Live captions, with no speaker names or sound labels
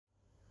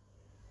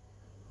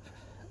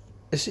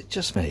is it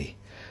just me,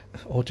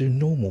 or do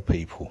normal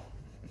people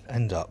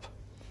end up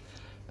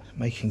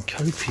making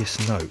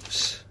copious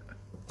notes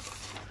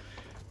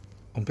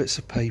on bits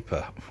of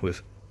paper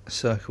with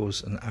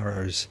circles and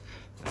arrows,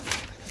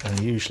 and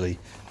usually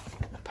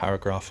a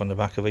paragraph on the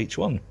back of each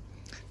one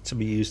to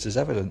be used as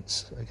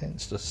evidence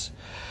against us?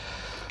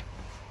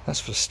 That's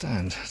for the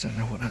stand. I don't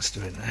know what that's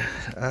doing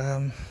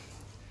there.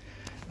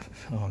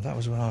 Oh, that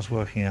was when I was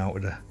working out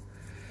with a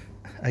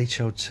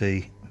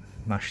HLT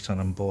mash tun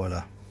and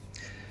boiler,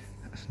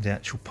 the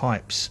actual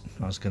pipes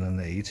I was going to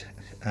need,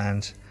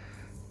 and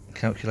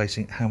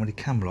calculating how many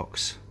cam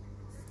blocks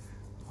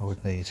I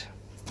would need.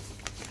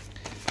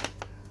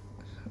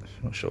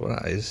 Not sure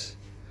what that is.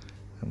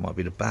 It might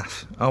be the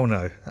bath. Oh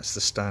no, that's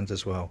the stand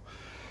as well.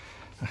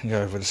 I can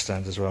go over the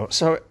stand as well.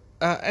 So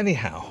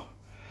anyhow,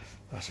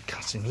 that's a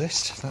cutting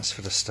list. That's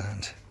for the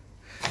stand.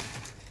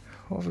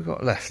 What have we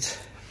got left?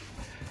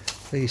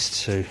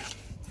 These two.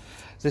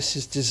 This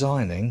is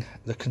designing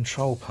the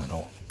control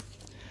panel,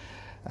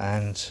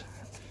 and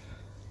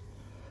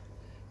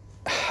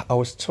I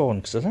was torn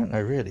because I don't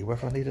know really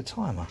whether I need a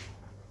timer.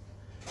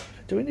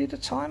 Do we need a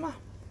timer?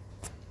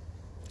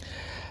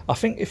 I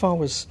think if I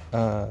was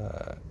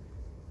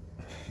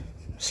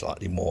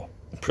slightly more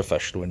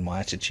professional in my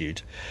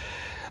attitude,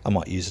 I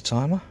might use a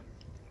timer.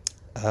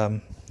 I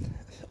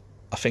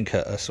think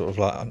a sort of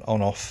like an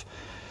on-off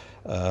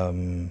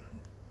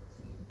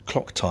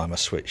clock timer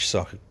switch,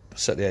 so I could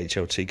set the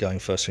HLT going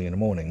first thing in the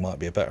morning, might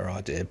be a better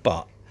idea,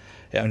 but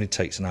it only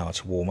takes an hour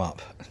to warm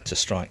up to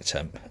strike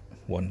temp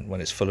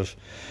when it's full of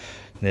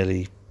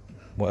nearly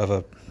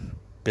whatever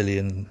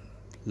billion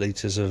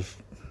litres of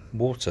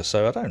water,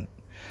 so I don't.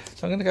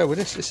 So I'm going to go with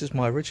this. This is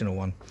my original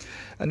one,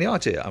 and the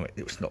idea, I mean,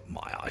 it was not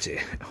my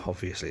idea,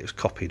 obviously. It was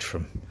copied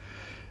from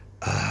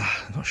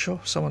I'm not sure,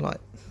 someone like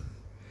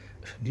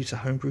New to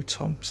Homebrew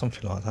Tom,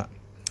 something like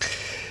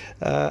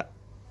that.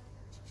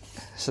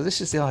 So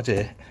this is the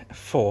idea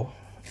for,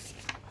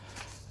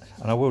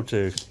 and I will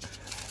do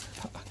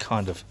a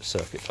kind of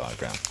circuit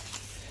diagram.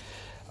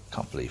 I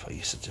can't believe I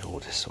used to do all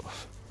this sort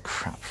of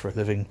crap for a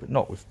living, but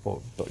not with,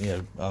 but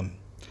you know,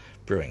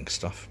 brewing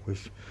stuff,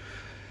 with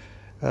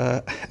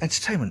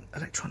entertainment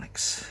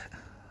electronics.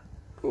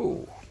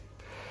 Ooh.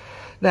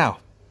 Now,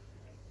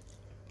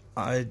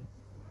 I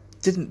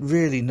didn't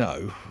really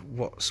know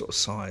what sort of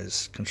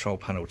size control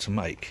panel to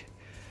make,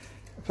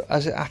 but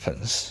as it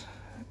happens,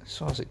 as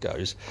far as it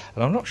goes,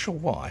 and I'm not sure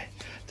why,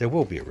 there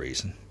will be a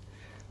reason,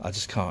 I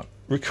just can't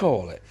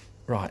recall it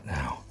right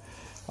now.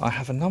 I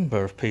have a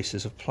number of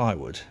pieces of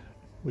plywood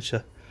which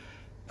are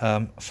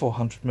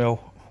 400mm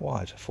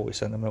wide, 40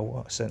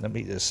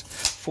 centimetres,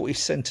 40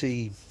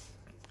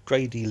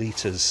 centigrade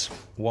litres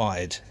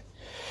wide.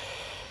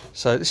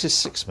 So this is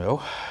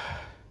 6mm,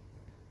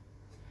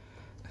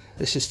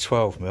 this is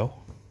 12mm.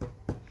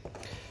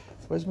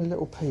 Where's my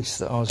little piece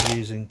that I was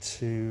using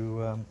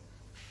to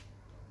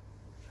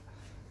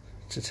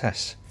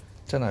test?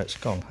 Don't know, it's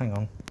gone, hang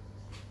on.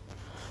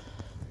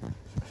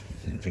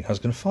 Didn't think I was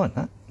going to find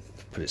that.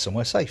 Put it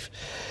somewhere safe.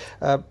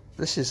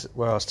 This is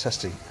where I was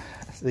testing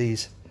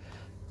these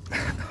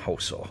hole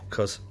saw,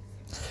 because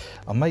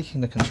I'm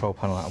making the control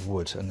panel out of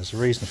wood, and there's a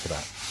reason for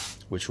that,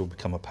 which will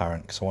become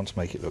apparent, because I want to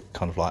make it look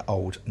kind of like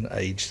old and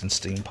aged and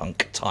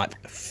steampunk type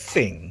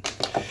thing.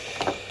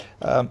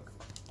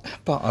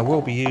 But I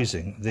will be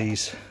using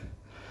these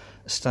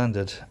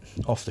standard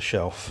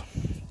off-the-shelf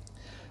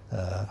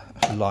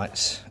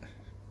lights,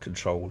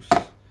 controls,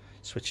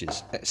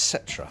 switches,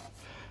 etc.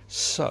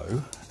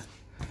 So,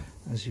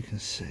 as you can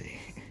see,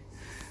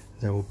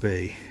 there will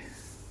be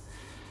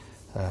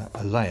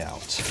a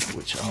layout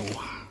which I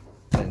will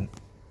then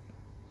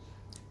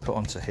put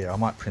onto here. I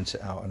might print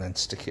it out and then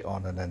stick it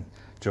on and then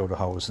drill the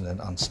holes and then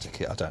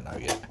unstick it. I don't know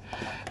yet.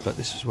 But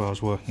this is where I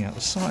was working out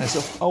the size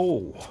of,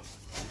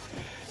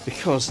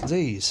 because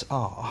these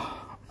are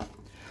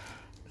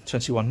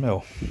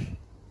 21mm.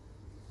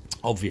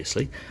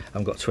 Obviously,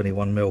 I've got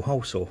 21mm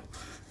hole saw,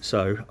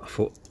 so I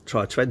thought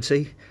try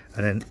 20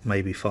 and then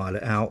maybe file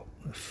it out.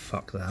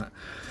 Fuck that.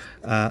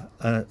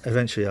 And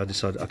eventually I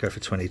decided I'd go for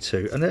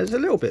 22, and there's a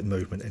little bit of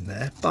movement in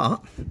there,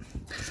 but,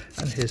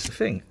 and here's the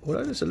thing,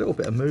 although there's a little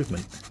bit of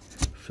movement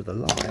for the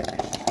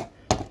light,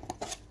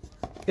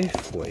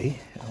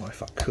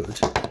 if I could,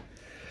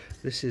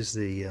 this is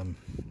the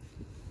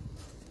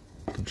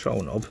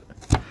control knob,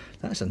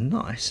 that's a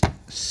nice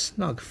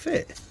snug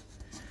fit,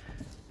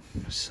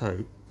 so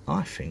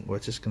I think we're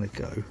just going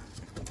to go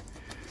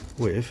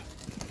with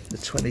the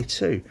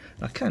 22.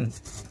 I can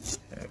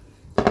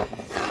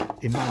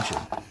imagine,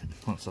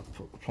 once I've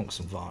plonked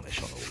some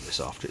varnish on all this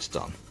after it's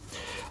done,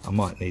 I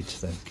might need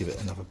to then give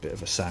it another bit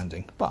of a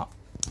sanding. But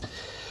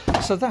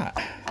so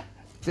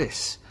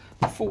this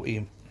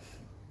 40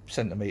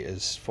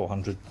 centimeters,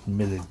 400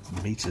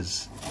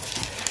 millimeters,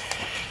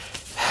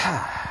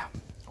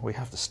 we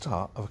have the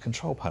start of a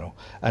control panel,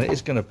 and it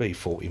is going to be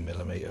 40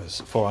 millimeters,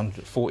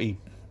 440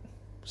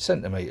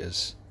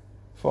 centimeters,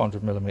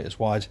 400 millimeters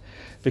wide,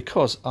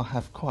 because I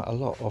have quite a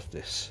lot of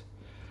this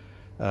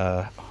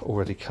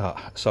already cut,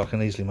 so I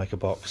can easily make a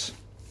box.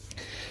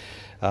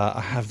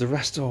 I have the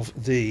rest of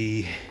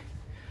the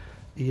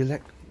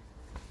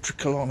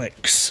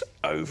electricalonics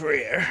over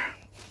here,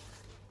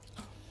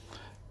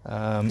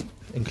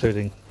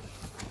 including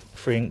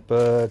free ink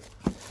bird,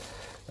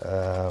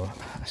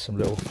 some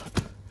little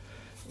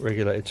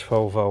regulated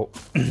 12 volt.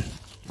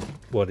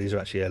 Well, these are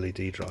actually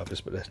LED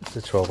drivers, but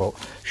they're 12 volt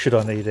should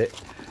I need it.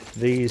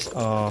 These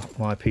are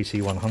my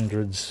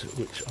PT100s,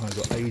 which I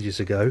got ages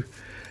ago,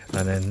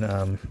 and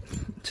then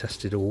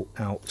tested all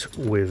out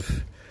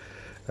with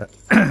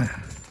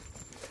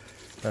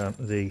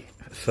the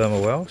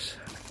thermal wells.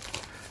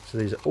 So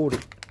these are all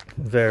the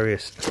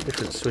various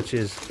different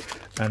switches,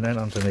 and then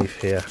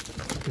underneath here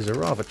is a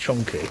rather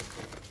chunky,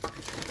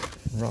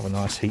 rather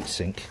nice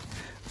heatsink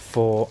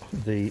for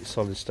the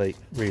solid state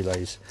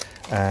relays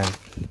and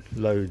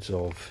loads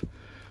of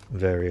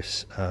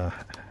various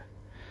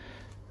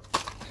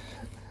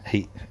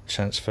heat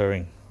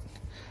transferring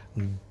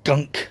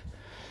gunk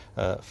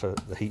for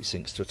the heat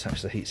sinks, to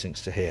attach the heat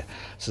sinks to here.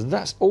 So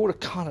that's all the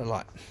kind of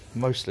like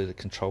mostly the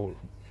control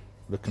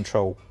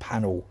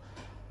panel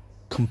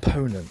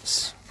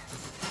components.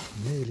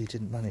 Nearly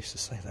didn't manage to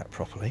say that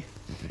properly.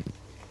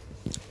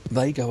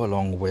 They go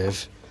along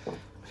with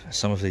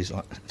some of these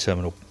like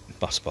terminal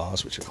bus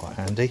bars, which are quite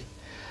handy.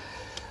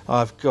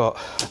 I've got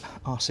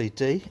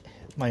RCD,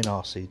 main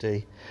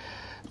RCD,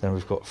 then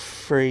we've got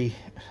 3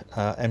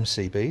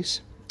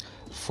 MCBs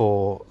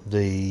for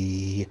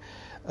the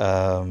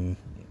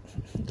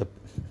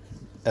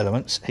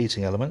elements,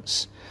 heating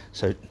elements,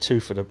 so 2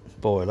 for the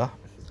boiler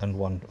and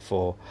 1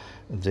 for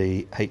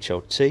the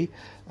HLT,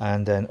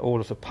 and then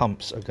all of the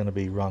pumps are going to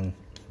be run.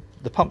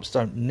 The pumps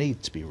don't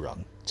need to be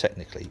run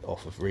technically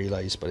off of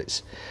relays, but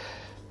it's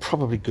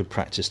probably good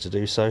practice to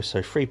do so.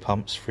 So 3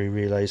 pumps, 3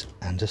 relays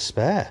and a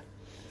spare,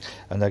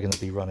 and they're going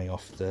to be running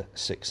off the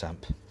 6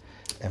 amp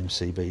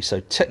MCB. So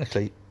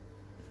technically,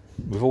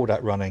 with all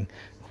that running,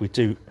 we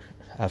do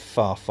have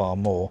far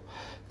more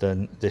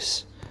than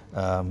this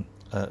so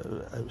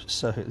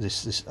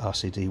this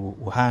RCD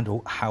will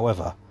handle.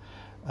 However,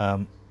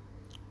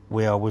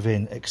 we are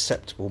within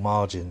acceptable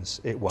margins.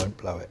 It won't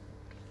blow it,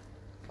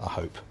 I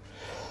hope.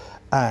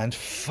 And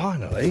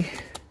finally,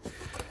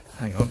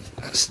 hang on,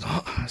 that's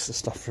the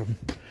stuff from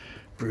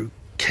Brew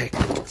Keg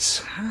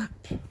Tap.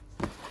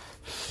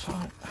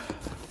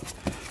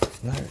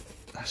 No,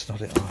 that's not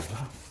it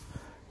either.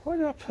 Where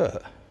did I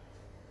put?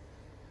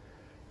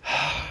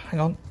 Hang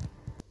on.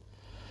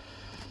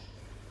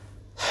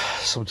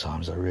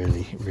 Sometimes I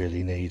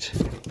really need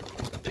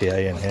a PA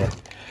in here.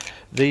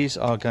 These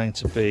are going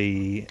to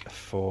be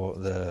for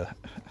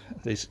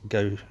these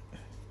go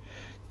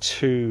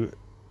to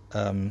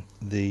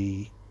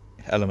the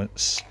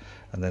elements,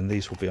 and then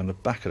these will be on the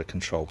back of the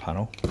control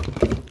panel.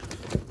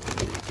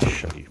 I'll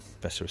show you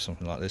better with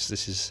something like this.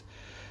 This is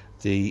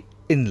the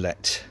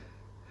inlet,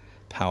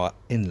 power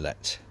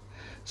inlet,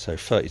 so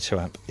 32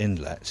 amp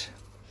inlet,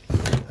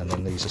 and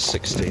then these are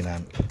 16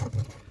 amp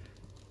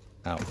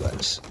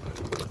outlets.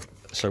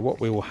 So what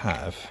we will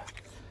have,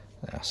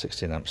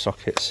 16 amp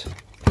sockets,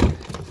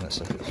 let's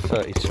look at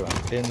 32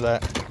 amp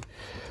inlet.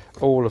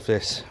 All of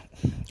this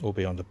will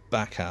be on the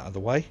back out of the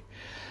way,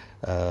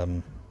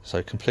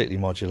 so completely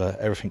modular,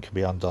 everything can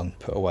be undone,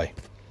 put away.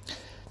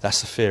 That's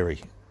the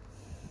theory.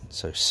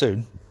 So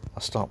soon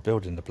I'll start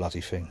building the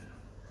bloody thing.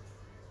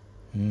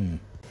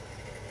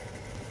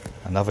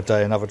 Another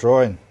day, another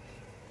drawing.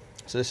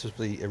 So this was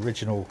the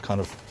original kind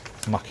of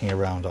mucking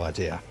around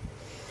idea.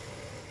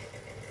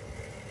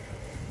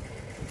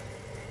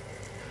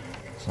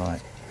 So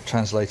I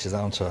translated that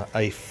onto a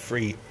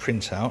A3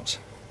 printout.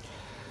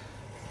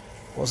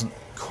 Wasn't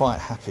quite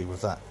happy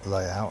with that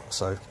layout,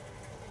 so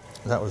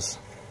that was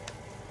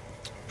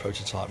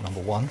prototype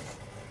number 1.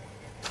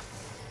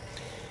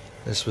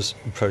 This was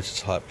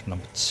prototype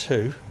number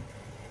 2.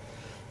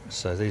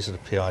 So these are the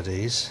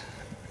PIDs.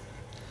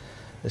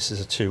 This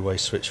is a 2-way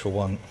switch for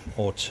 1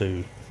 or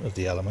 2 of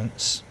the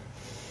elements.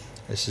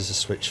 This is a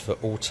switch for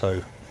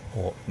auto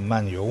or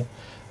manual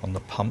on the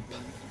pump.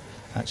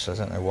 Actually, I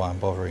don't know why I'm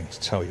bothering to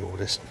tell you all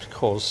this,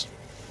 because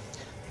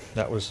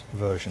that was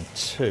version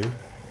 2.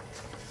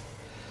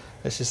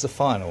 This is the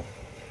final.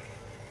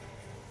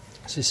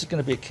 So this is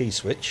going to be a key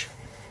switch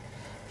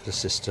for the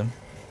system.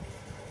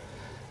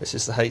 This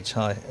is the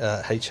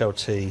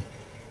HLT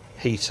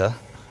heater,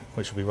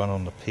 which will be run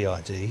on the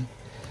PID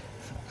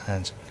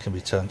and can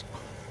be turned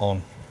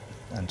on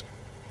and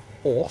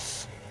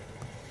off.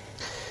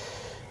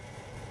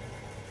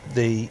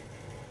 The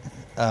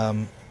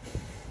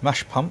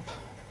mash pump,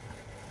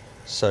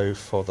 so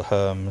for the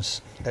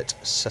Herms,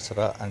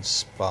 etc. and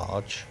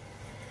Sparge,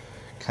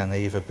 can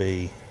either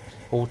be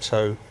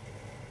auto,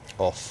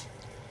 off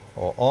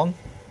or on,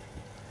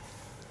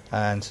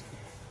 and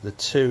the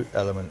 2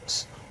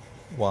 elements,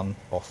 1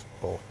 off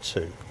or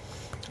 2,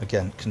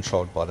 again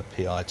controlled by the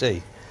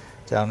PID.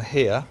 Down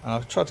here, and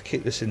I've tried to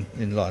keep this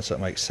in line so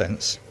it makes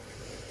sense,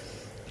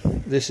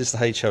 this is the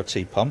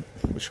HLT pump,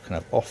 which can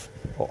have off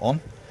or on,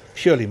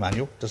 purely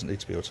manual, doesn't need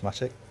to be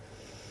automatic.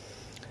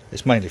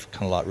 It's mainly for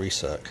kind of like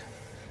recirc,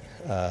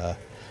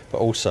 but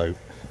also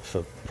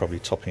for probably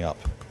topping up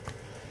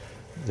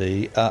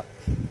the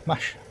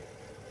mash,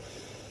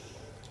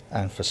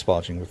 and for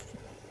sparging with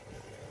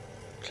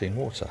clean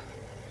water.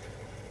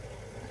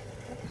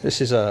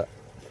 This is a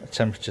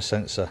temperature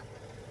sensor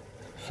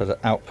for the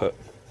output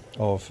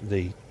of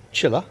the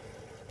chiller,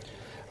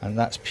 and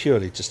that's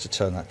purely just to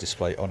turn that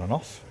display on and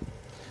off.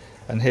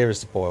 And here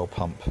is the boil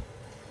pump,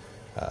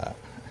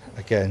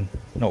 again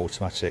not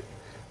automatic,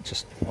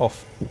 just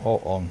off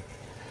or on,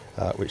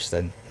 which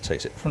then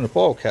takes it from the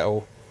boil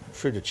kettle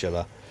through the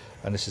chiller,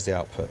 and this is the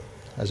output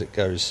as it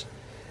goes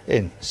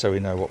in, so we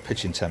know what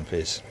pitching temp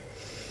is.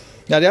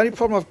 Now the only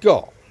problem I've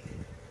got,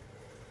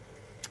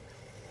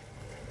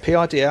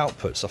 PID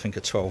outputs I think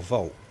are 12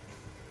 volt.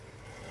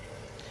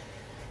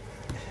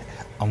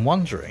 I'm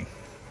wondering,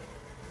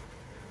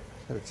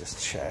 let me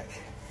just check,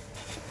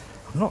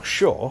 I'm not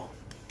sure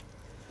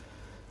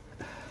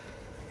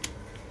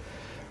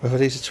whether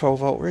these are 12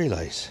 volt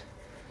relays.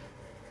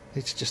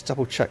 Need to just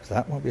double check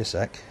that, won't be a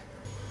sec.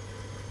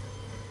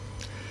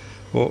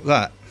 Well,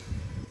 that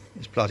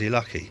is bloody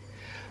lucky.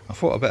 I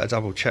thought I'd better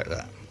double check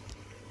that.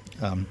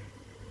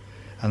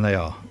 And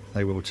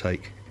they will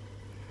take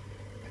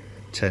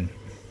 10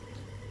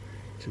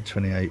 to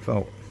 28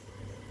 volt.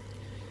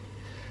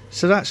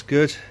 So that's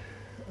good.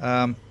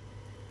 I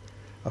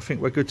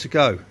think we're good to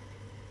go.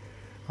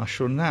 I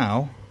shall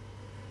now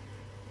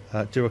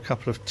do a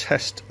couple of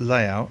test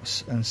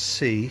layouts and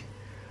see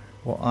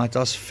what I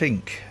does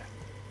think.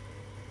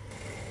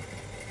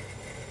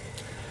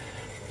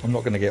 I'm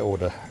not going to get all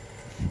the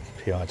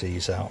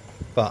PIDs out,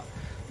 but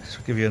this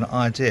will give you an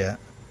idea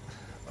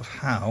of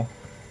how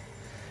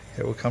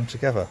it will come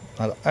together.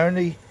 Now, the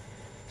only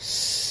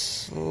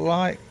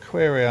slight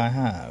query I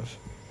have,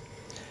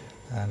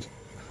 and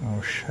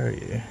I'll show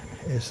you,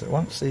 is that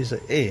once these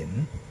are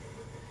in,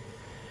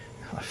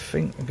 I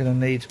think I'm going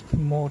to need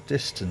more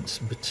distance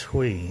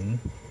between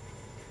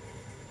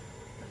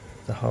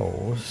the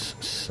holes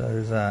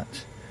so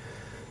that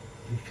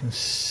you can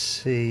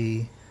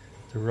see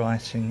the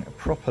writing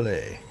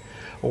properly.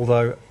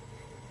 Although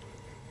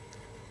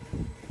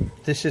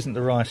this isn't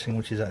the writing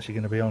which is actually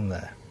going to be on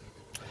there.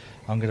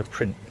 I'm going to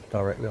print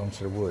directly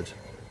onto the wood.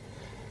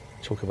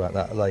 Talk about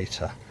that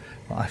later.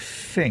 But I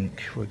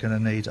think we're going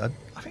to need, I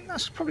think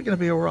that's probably going to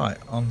be alright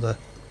on the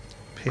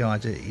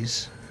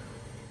PIDs.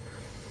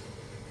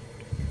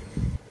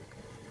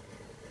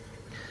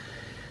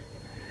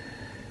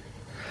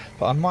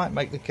 But I might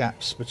make the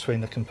gaps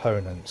between the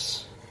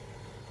components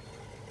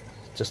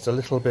just a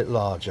little bit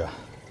larger.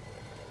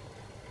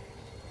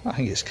 I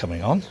think it's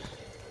coming on.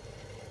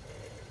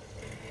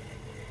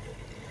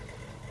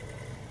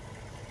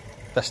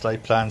 Best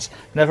laid plans.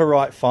 Never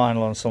write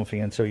final on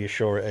something until you're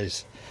sure it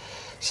is.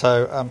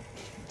 So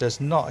there's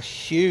not a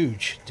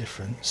huge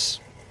difference,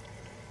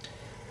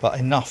 but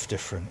enough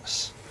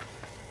difference.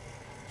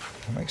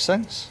 That makes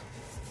sense?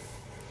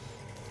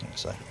 I think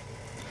so.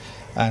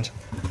 And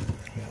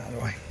get that out of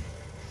the way.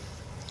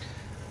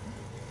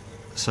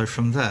 So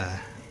from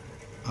there,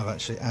 I've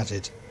actually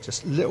added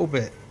just a little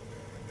bit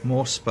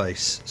more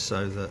space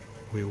so that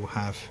we will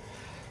have,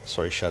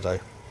 sorry shadow,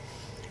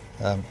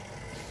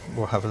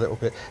 we'll have a little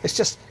bit, it's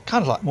just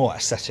kind of like more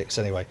aesthetics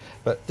anyway,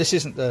 but this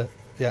isn't the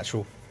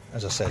actual,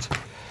 as I said,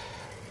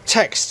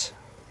 text,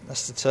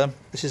 that's the term,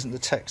 this isn't the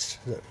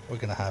text that we're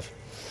going to have.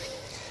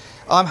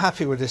 I'm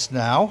happy with this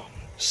now,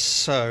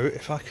 so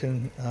if I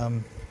can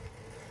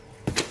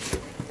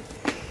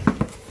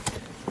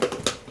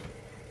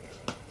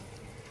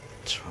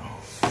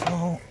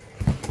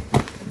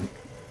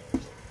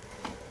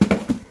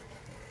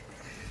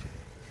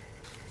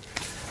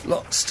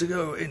lots to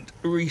go in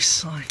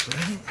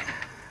recycling.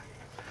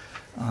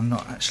 I'm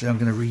not actually, I'm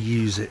going to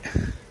reuse it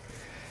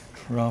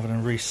rather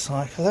than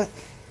recycle it.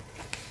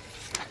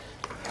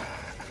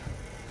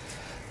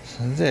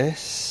 So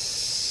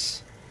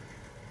this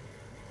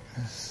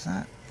is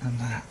that and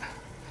that.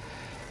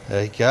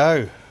 There you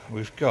go.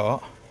 We've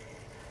got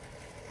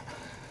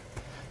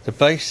the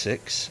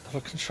basics of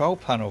a control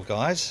panel,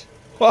 guys.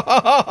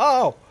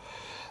 Wow!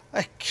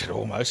 That could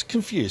almost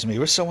confuse me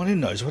with someone who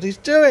knows what he's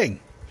doing.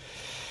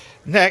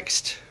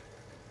 Next,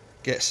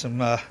 get some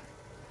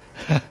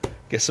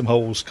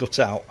holes cut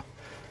out.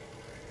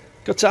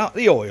 Cut out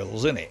the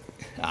oils, innit?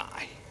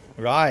 Aye.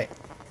 Right.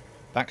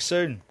 Back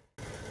soon.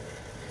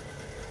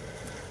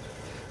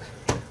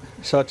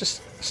 So I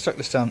just stuck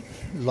this down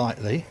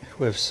lightly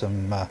with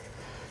some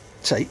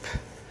tape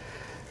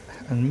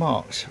and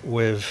marked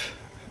with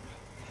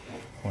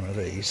one of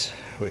these,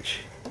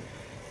 which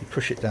you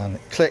push it down,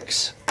 it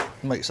clicks,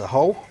 makes a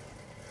hole,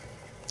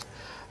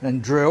 and then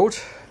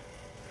drilled.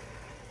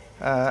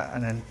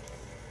 And then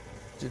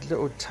did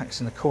little tacks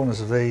in the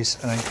corners of these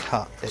and then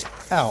cut it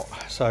out.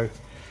 So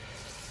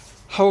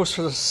holes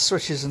for the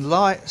switches and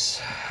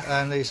lights,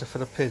 and these are for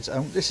the PIDs.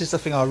 And this is the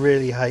thing I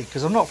really hate,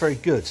 because I'm not very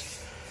good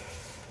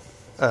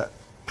at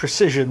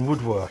precision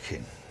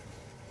woodworking,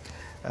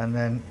 and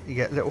then you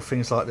get little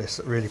things like this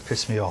that really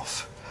piss me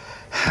off.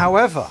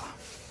 However,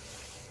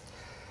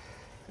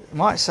 it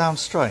might sound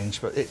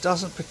strange, but it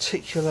doesn't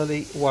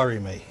particularly worry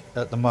me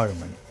at the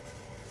moment.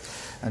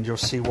 and you'll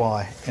see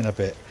why in a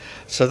bit.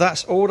 So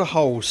that's all the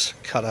holes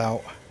cut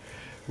out,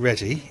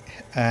 ready,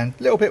 and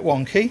a little bit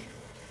wonky.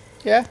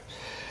 Yeah,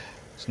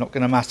 it's not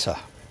going to matter.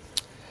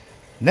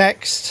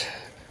 Next,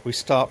 we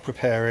start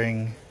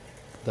preparing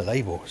the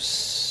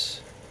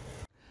labels.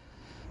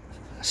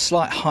 A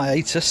slight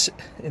hiatus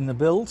in the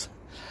build,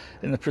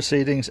 in the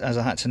proceedings, as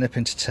I had to nip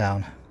into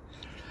town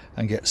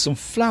and get some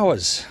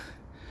flowers,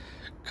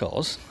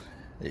 because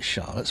it's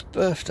Charlotte's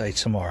birthday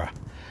tomorrow.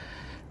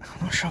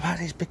 I'm not sure about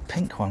these big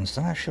pink ones.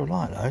 Don't know if she'll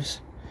like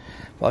those,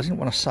 but I didn't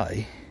want to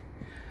say.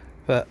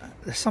 But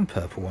there's some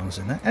purple ones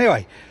in there.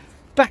 Anyway,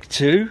 back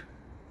to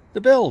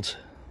the build.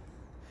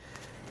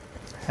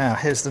 Now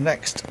here's the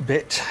next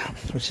bit,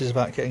 which is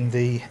about getting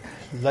the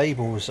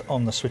labels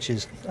on the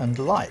switches and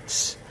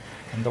lights.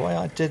 And the way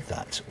I did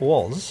that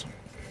was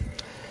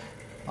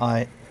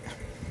I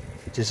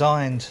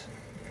designed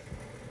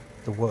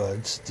the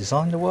words,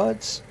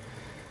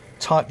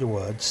 typed the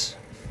words,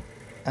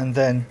 and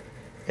then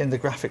in the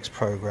graphics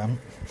program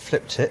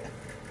flipped it,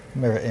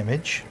 mirror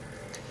image,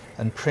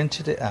 and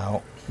printed it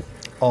out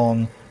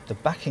on the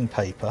backing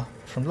paper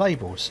from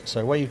labels.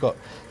 So where you've got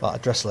like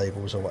address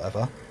labels or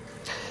whatever,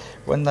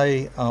 when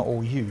they are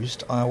all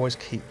used, I always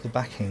keep the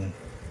backing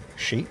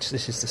sheet.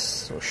 This is the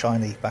sort of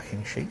shiny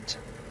backing sheet,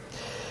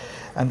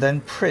 and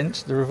then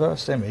print the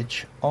reversed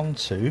image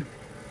onto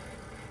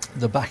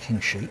the backing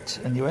sheet,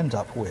 and you end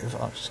up with,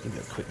 I'll just give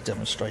you a quick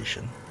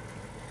demonstration,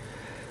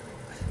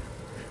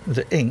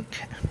 the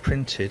ink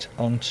printed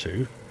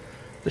onto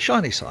the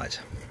shiny side.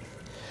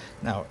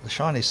 Now the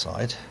shiny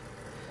side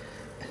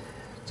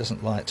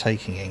doesn't like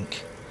taking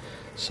ink,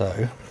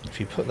 so if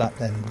you put that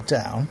then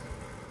down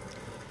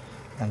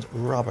and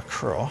rub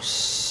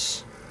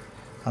across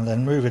and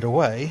then move it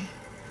away,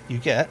 you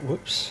get,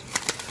 whoops,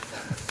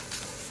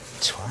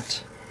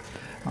 twat,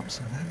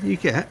 upside down, you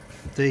get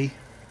the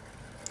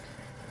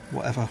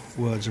whatever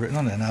words are written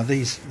on there. Now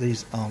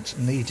these aren't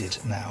needed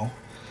now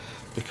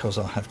because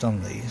I have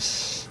done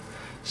these,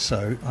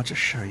 so I'll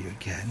just show you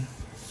again.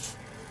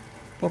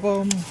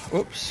 Boom,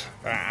 whoops.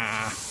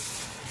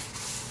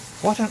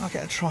 Why don't I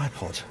get a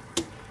tripod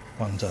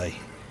one day?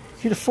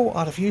 You'd have thought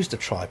I'd have used a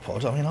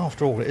tripod. I mean,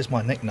 after all, it is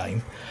my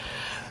nickname.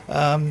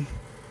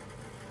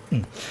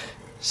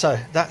 So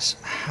that's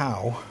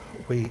how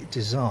we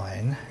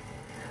design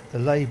the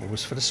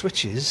labels for the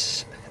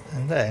switches,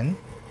 and then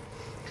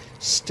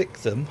stick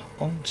them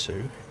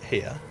onto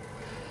here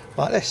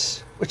like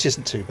this, which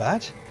isn't too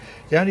bad.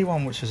 The only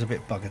one which was a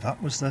bit buggered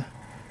up was the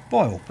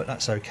boil, but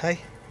that's okay.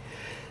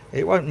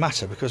 It won't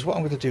matter, because what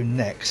I'm going to do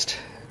next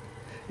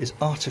is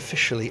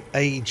artificially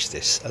age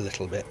this a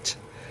little bit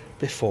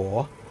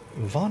before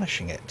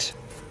varnishing it.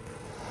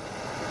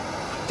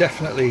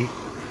 Definitely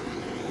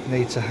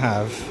need to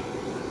have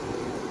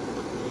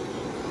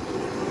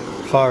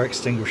fire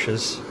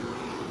extinguishers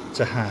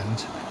to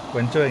hand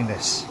when doing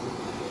this.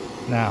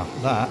 Now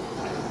that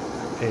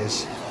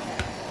is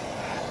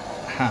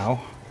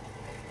how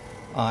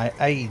I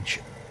age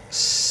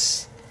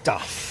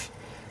stuff,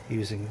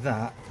 using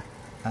that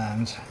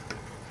and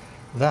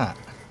that.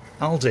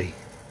 Aldi,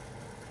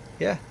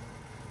 yeah,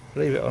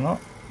 believe it or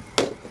not,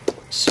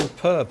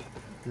 superb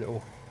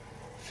little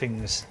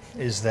things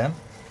is them.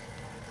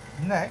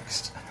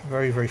 Next,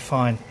 very very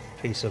fine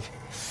piece of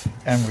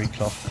emery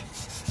cloth,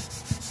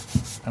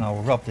 and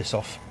I'll rub this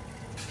off,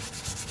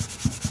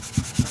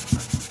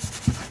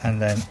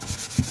 and then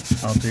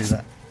I'll do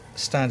that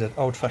standard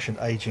old-fashioned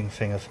aging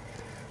thing of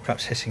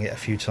perhaps hitting it a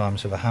few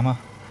times with a hammer.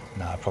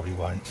 No, I probably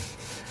won't.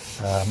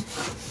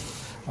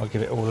 I'll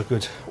give it all a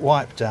good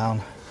wipe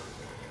down.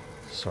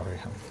 Sorry,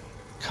 I'm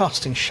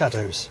casting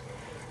shadows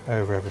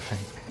over everything.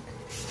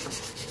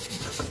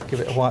 Give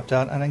it a wipe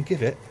down and then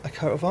give it a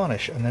coat of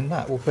varnish, and then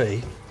that will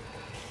be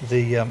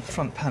the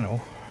front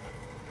panel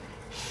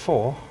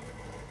for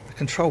the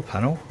control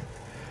panel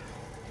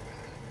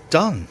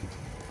done.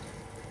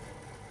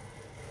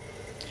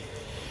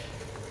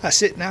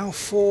 That's it now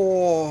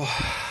for,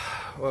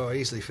 well,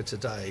 easily for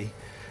today.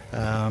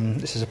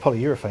 This is a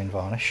polyurethane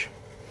varnish,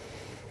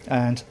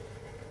 and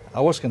I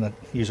was going to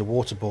use a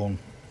waterborne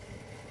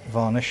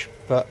varnish,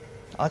 but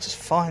I just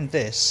find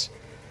this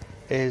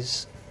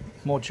is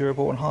more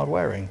durable and hard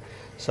wearing.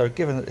 So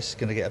given that this is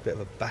going to get a bit of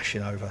a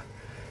bashing over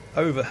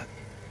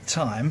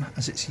time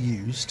as it's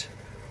used,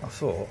 I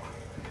thought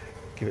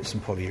give it some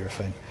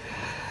polyurethane.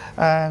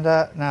 And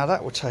now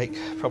that will take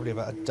probably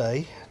about a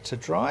day to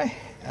dry,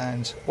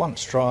 and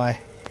once dry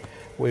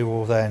we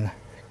will then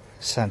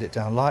sand it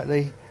down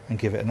lightly and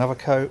give it another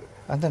coat,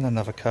 and then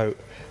another coat,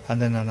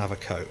 and then another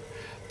coat.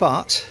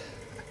 But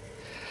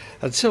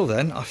until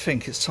then, I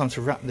think it's time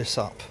to wrap this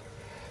up.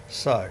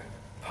 So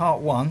part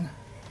one,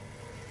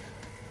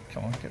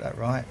 come on, get that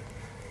right.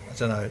 I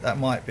don't know, that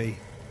might be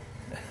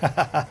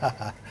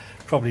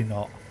probably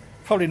not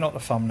the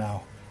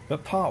thumbnail,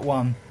 but part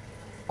one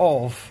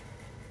of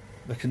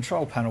the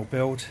control panel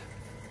build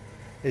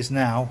is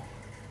now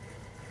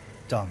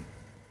done.